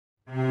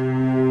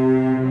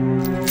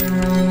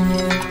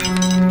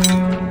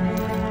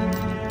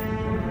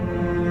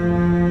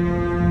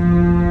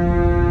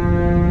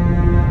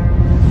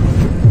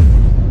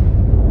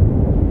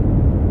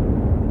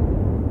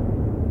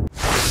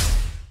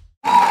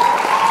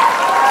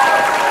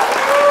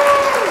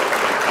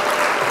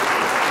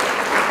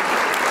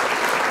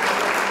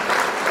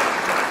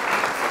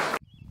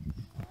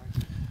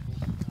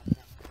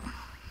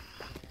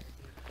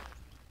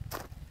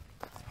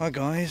Hi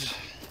guys,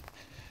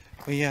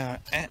 we are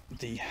at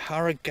the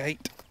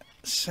Harrogate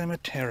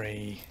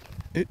Cemetery.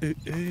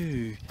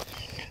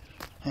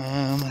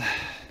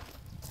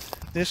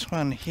 This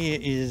one here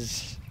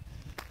is,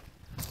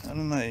 I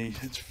don't know,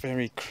 it's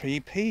very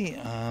creepy.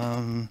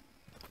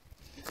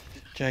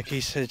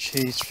 Jackie said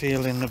she's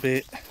feeling a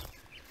bit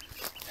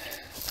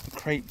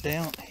creeped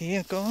out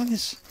here,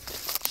 guys.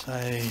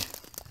 So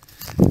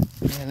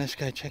yeah, let's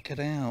go check it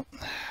out.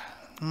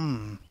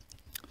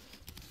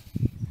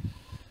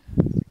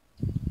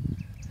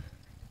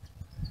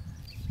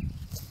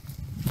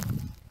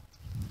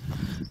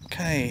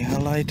 Okay,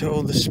 hello to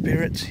all the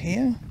spirits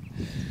here.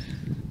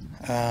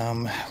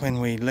 When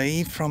we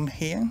leave from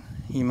here,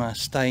 you must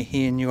stay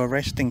here in your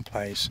resting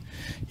place.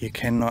 You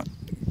cannot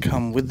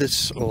come with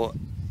us or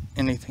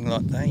anything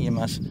like that. You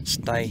must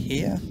stay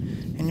here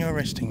in your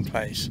resting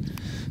place.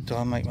 Do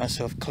I make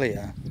myself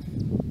clear?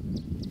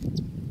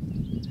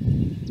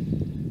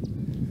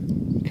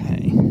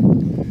 Okay.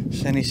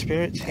 So any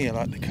spirits here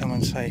like to come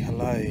and say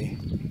hello?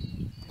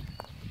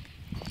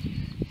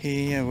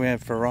 Here we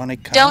have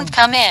Veronica. Don't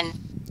come in.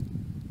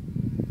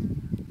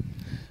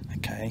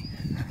 Okay.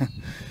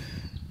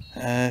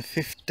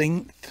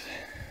 15th,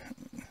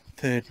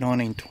 3rd,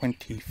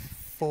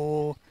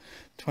 1924,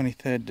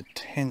 23rd to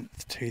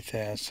 10th,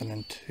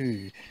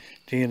 2002.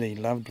 Dearly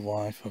loved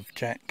wife of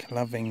Jack,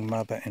 loving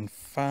mother and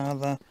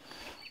father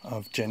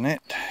of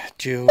Jeanette,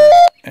 Jill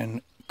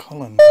and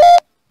Colin.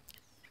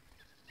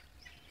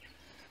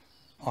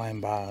 Iron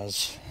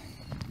bars.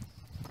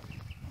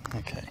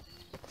 Okay.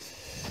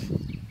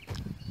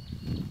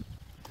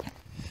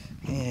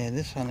 Yeah,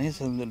 this one is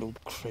a little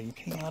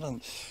creepy. I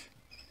don't...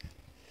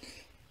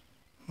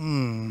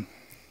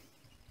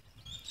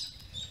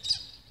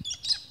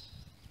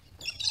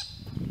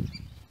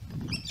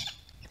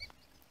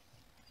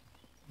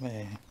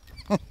 There.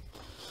 I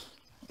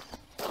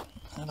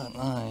don't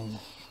know.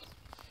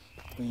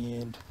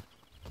 Weird.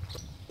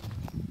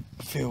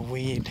 I feel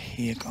weird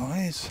here,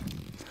 guys.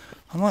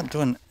 I might do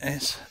an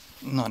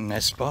not an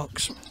S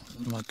box,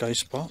 my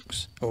ghost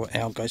box, or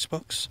our ghost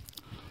box.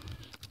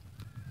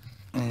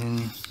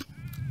 And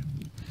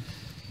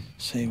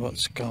see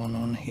what's going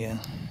on here.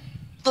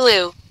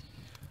 Blue.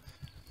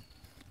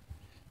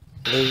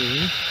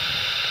 Blue.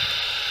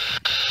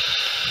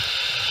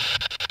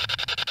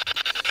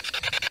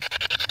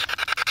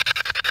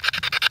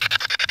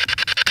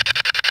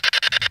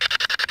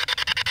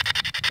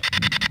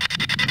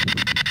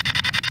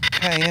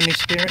 Okay, any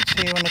spirits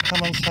here want to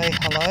come and say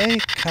hello?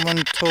 Come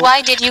and talk.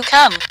 Why did you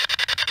come?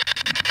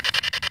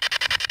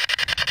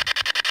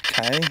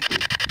 Okay.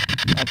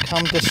 I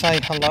come to say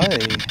hello.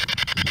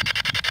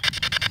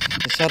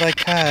 Is that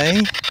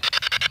okay?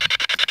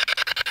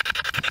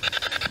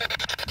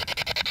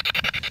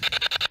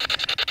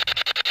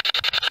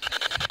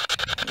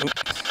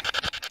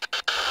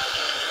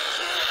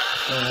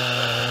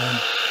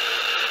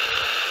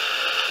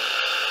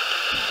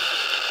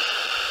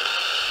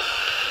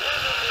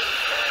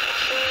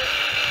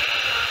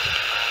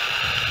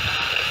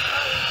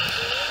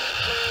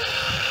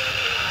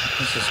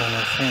 This is on a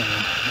thing.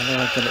 How do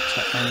I get it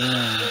to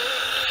aim?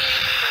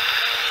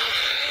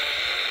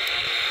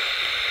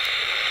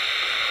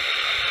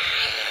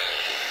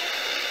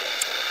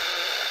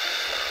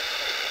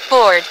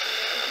 Bored.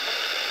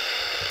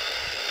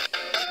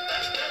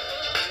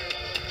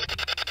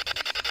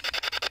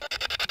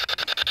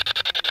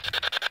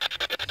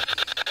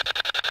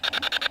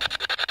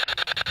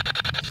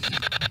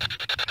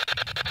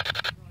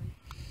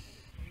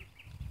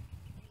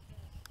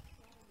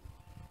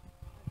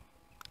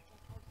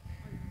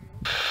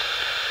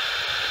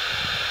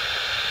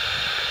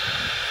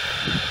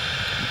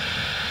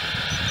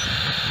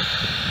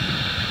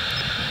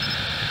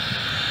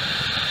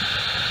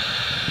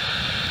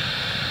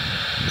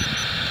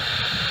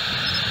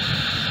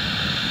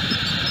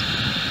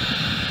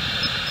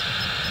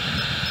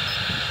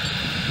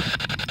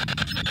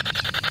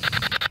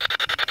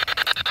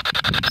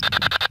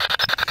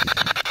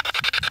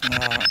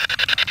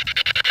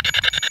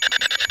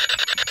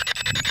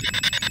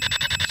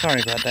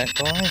 Sorry about that,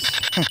 guys.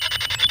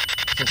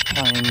 Just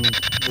playing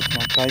with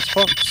my ghost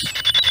box.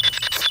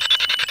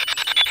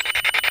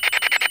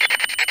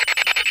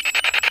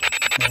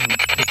 And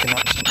picking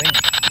up something.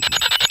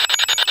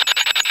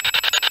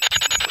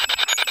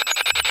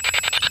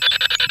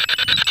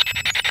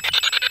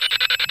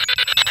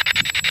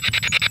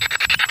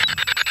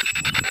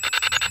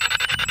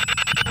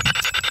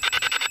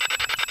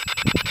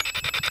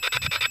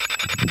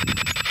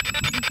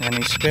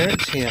 Any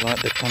spirits here like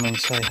to come and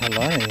say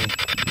hello?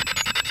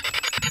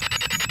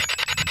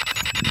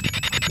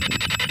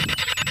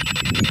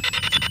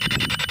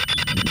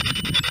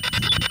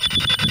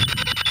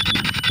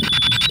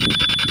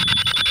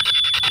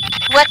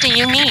 What do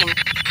you mean?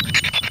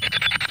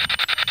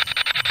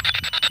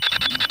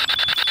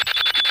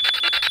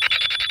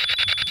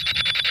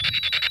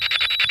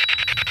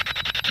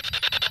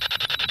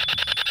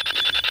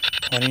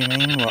 What do you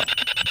mean? What?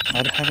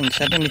 I haven't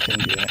said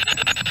anything yet.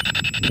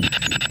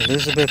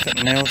 Elizabeth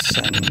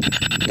Nelson,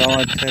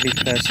 died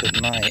 31st of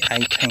May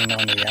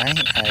 1898,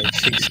 aged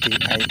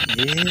 68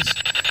 years.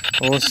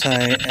 Also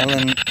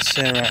Ellen,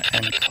 Sarah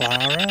and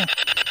Clara,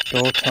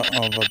 daughter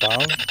of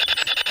above,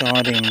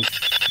 died in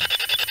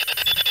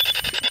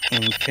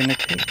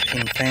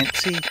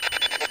infancy.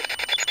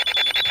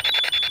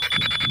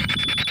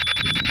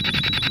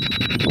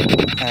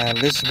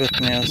 Elizabeth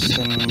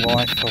Nelson,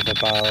 wife of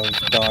above,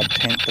 died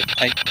 10th of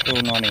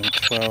April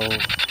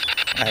 1912,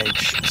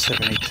 aged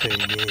 72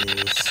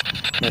 years.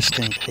 Rest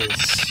in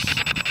peace.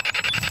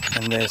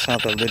 And there's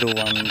other little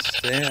ones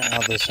there,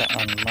 others are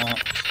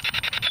unmarked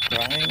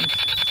grave.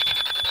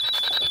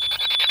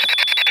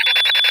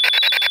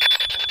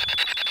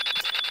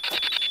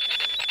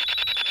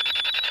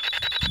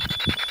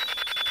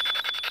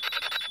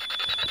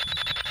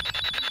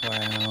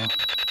 Wow.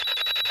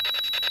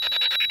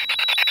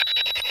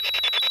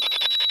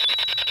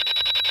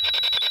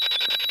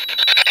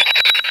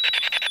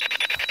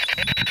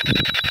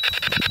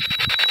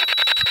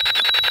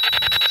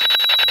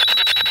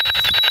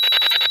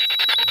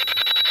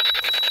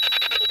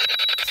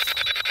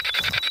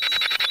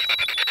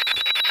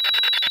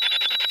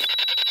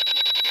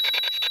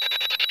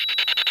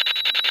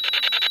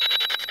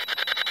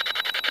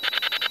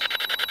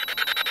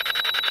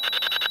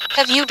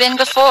 Have you been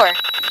before?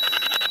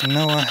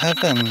 No, I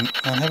haven't.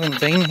 I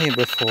haven't been here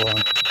before.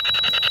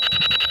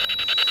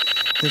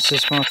 This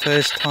is my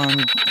first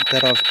time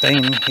that I've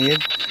been here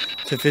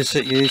to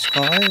visit you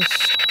guys.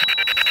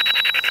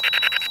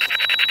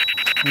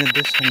 Yeah,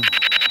 this one.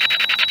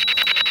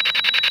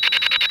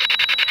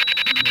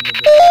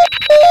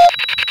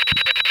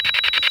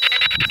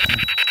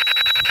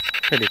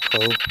 Pretty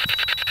cool.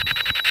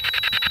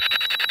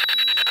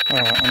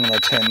 Alright, I'm going to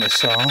turn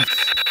this off.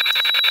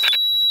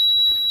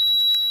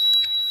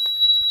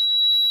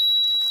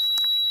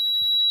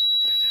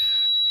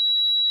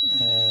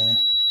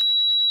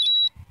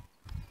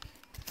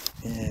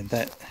 Yeah,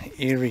 that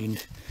eerie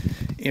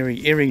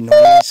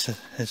noise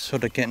is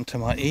sort of getting to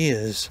my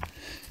ears.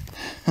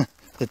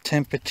 The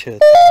temperature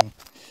thing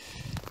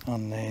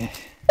on there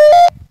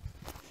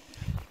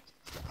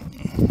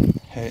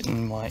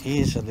hurting my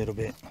ears a little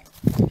bit.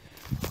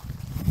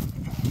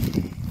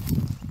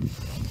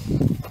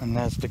 And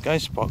as the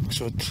ghost box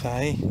would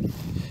say,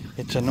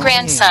 it's annoying.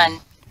 Grandson.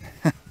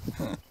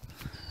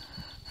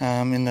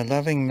 In the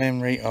loving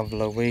memory of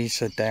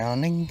Louisa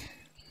Downing,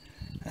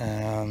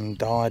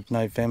 died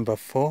November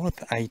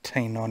 4th,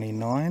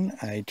 1899,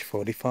 aged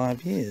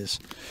 45 years.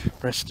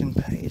 Rest in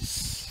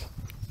peace.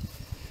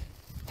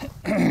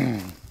 Yeah,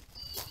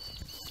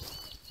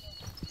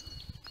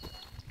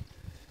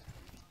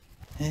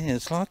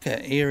 it's like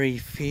an eerie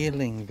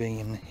feeling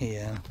being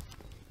here.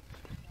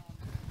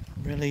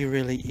 Really,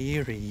 really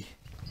eerie.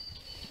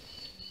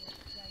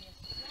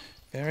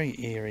 Very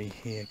eerie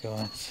here,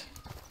 guys.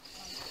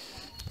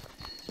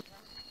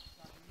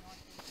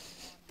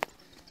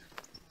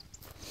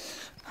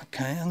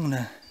 Okay, I'm going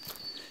to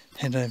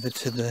head over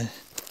to the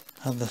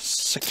other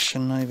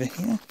section over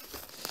here.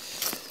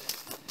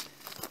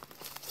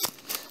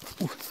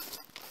 Ooh.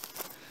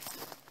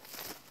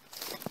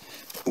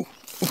 Ooh,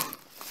 ooh.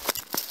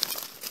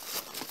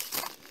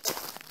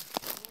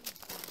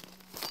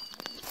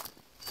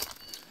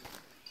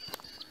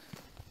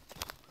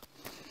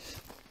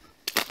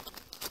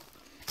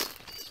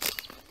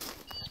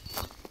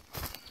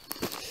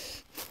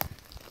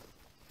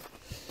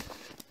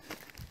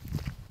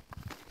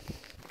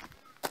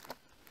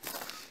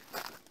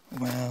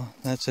 Well,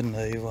 that's a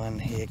new one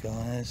here,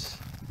 guys.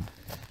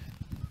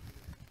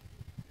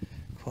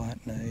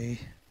 Quite new.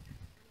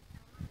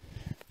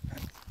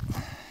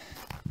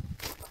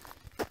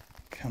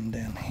 Come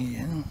down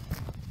here.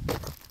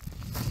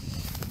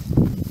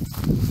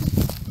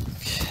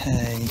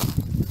 Okay.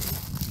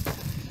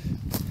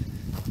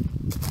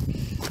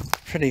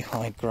 Pretty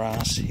high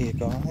grass here,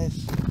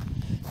 guys.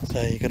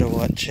 So you got to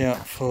watch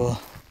out for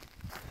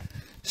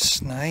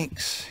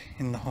snakes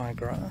in the high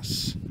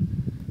grass.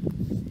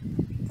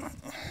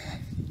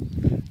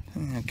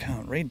 I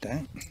can't read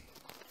that.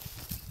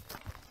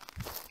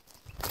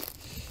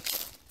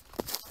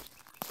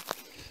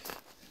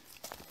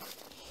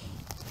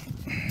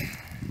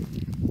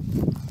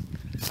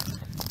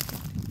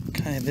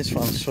 Okay, this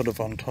one's sort of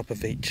on top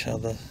of each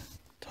other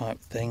type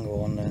thing,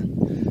 or on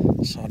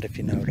the side, if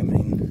you know what I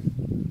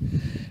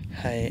mean.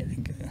 Hey,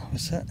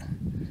 what's that?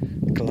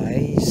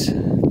 Glaze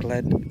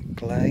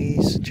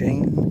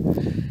Jean,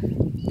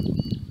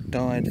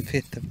 died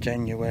 5th of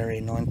January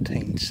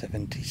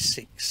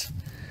 1976.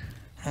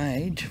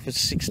 Age was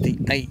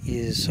 68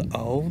 years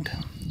old.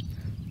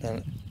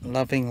 The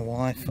loving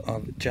wife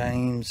of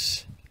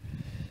James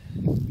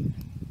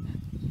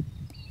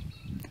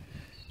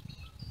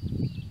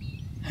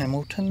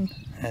Hamilton,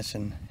 as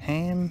in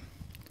Ham,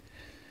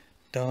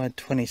 died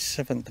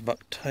 27th of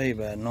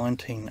October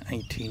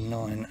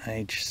 1989,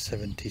 aged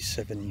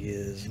 77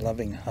 years.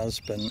 Loving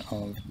husband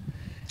of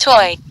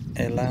Toy.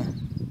 Ella,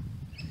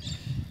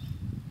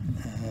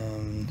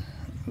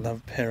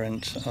 love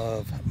parents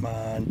of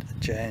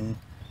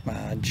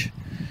Marge,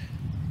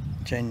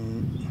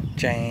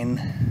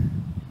 Jane,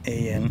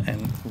 Ian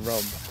and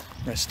Rob,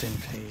 rest in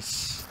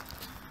peace.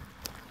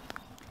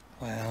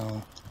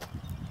 Wow.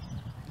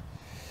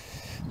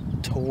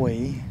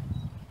 Toys.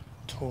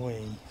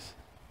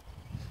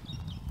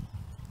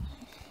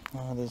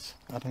 Oh,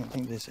 I don't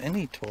think there's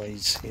any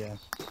toys here.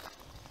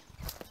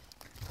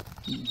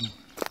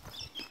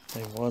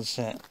 There was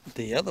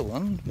the other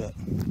one, but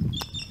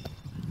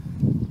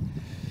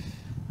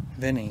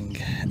Venning.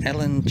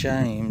 Alan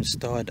James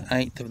died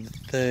 8th of the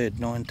 3rd,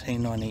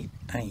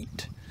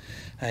 1998,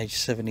 aged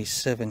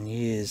 77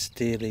 years.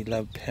 Dearly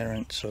loved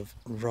parents of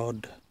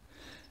Rod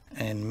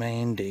and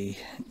Mandy,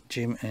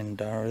 Jim and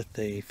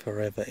Dorothy,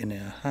 forever in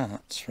our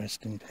hearts.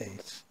 Rest in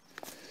peace.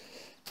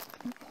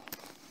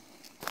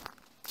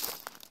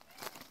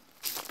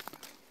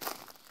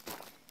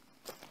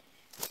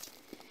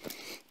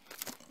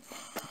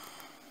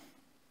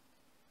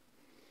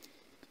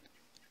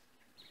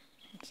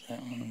 That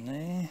one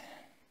there.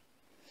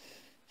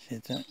 See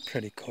that?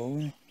 Pretty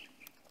cool.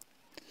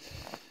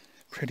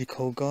 Pretty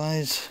cool,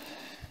 guys.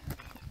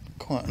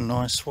 Quite a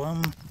nice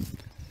one.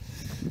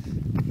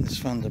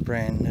 This one's a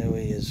brand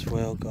newie as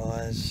well,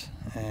 guys.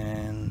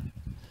 And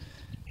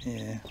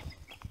yeah,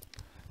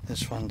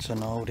 this one's an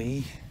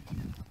oldie.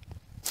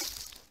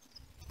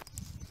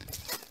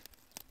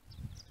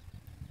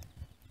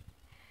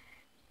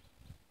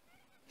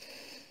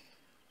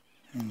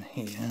 And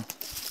here.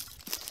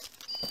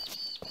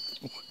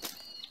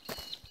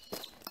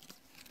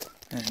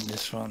 And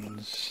this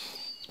one's...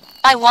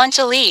 I want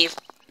to leave.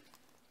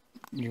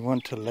 You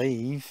want to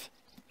leave?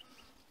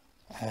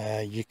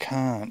 You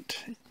can't.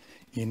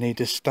 You need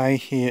to stay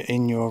here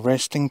in your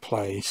resting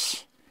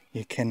place.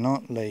 You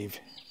cannot leave.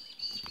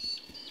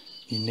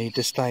 You need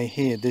to stay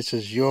here. This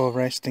is your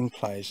resting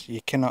place.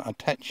 You cannot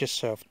attach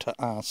yourself to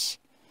us.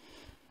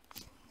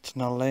 It's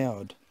not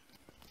allowed.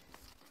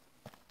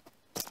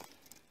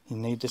 You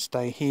need to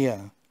stay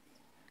here.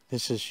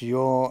 This is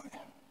your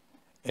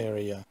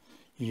area.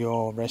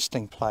 Your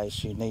resting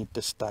place. You need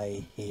to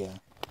stay here.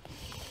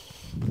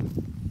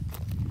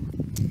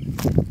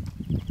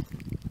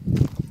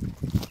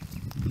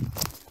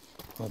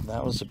 Well,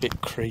 that was a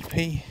bit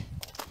creepy.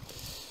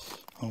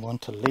 I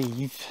want to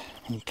leave.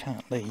 You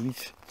can't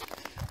leave.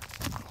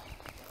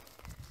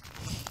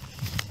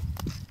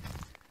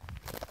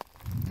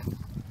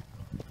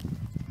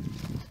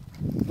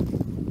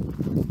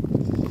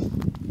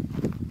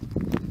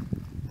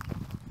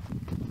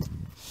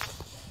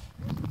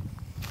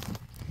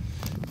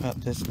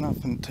 But there's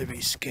nothing to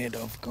be scared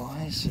of,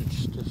 guys.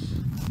 It's just,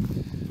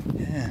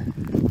 yeah.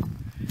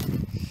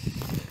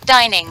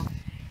 Dining.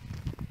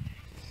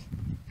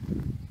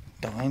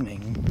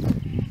 Dining.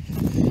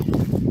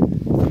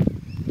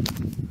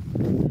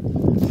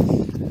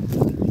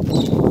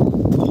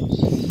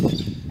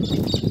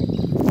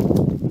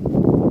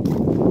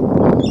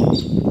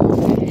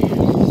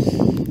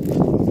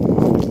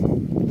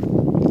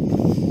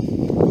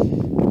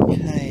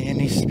 Okay,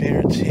 any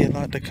spirits here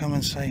like to come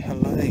and say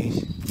hello?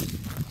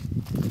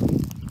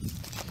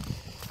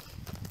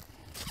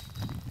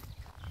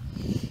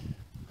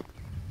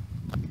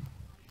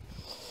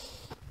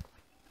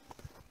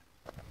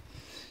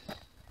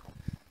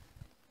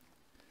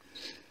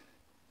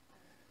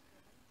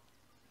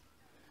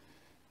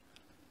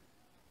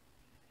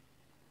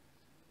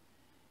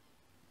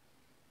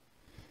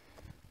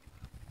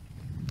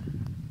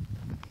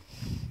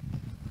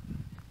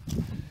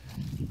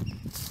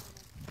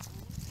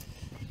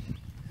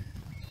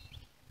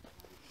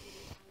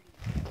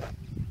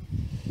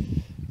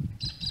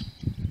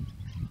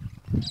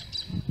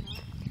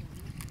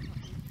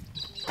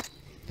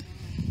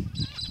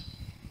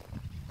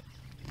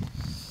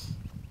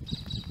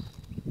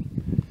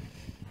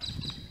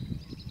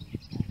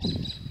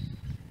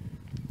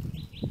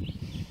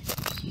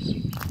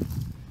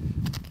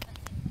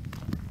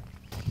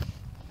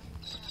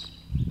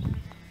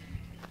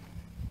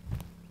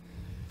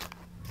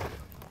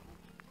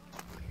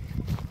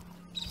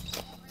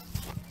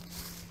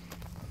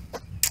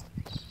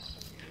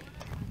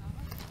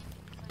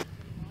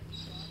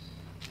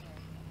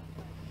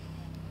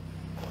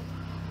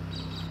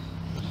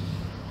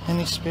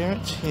 Any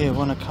spirits here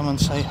want to come and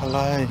say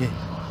hello?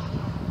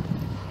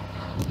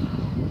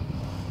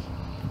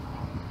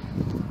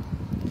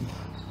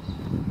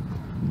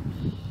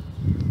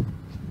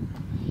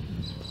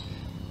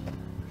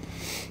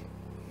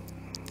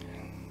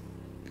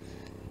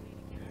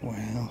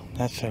 Well,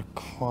 that's a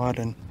quite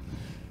a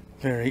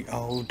very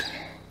old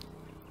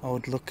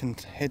looking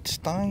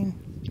headstone,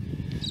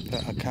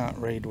 but I can't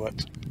read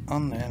what's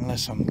on there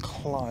unless I'm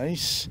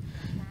close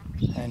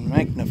and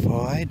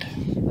magnified.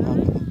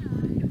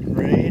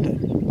 Read it.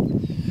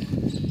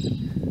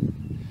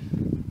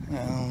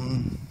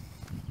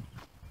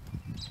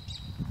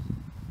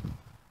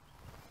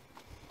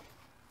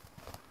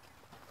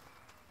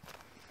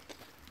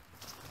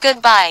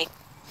 Goodbye.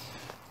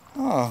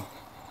 Oh,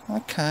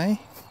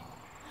 okay.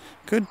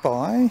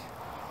 Goodbye.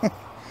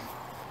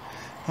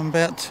 I'm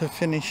about to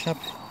finish up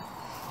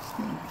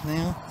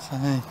now, so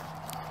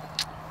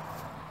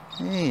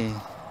yeah.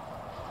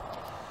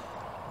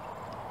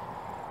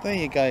 there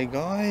you go,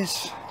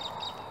 guys.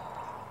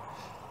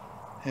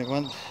 It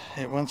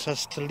wants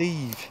us to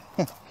leave.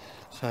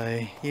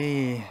 So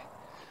yeah,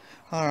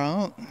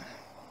 alright,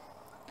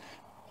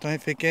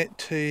 don't forget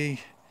to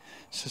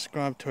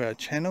subscribe to our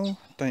channel.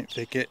 Don't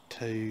forget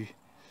to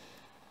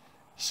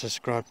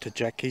subscribe to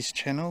Jackie's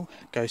channel,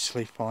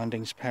 Ghostly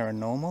Findings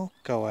Paranormal.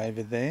 Go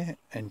over there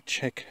and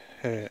check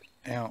her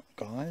out,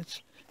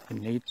 guys. You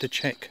need to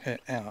check her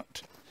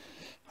out.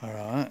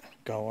 Alright,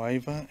 go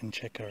over and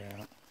check her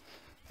out.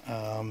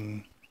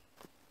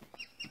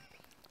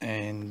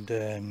 And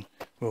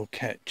we'll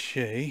catch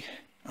you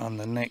on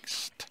the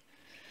next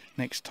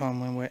time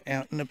when we're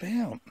out and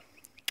about.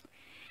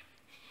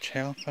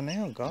 Ciao for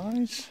now,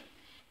 guys.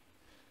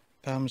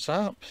 Thumbs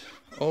up,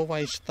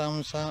 always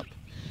thumbs up.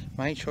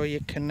 Make sure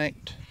you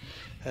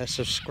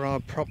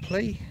subscribe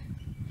properly,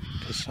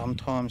 because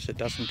sometimes it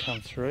doesn't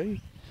come through.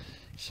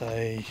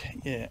 So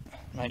yeah,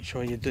 make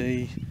sure you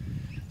do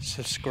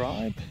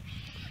subscribe.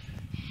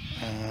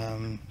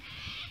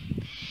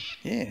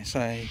 Yeah,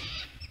 so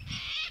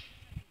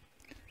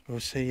we'll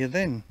see you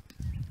then.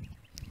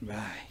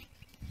 Bye.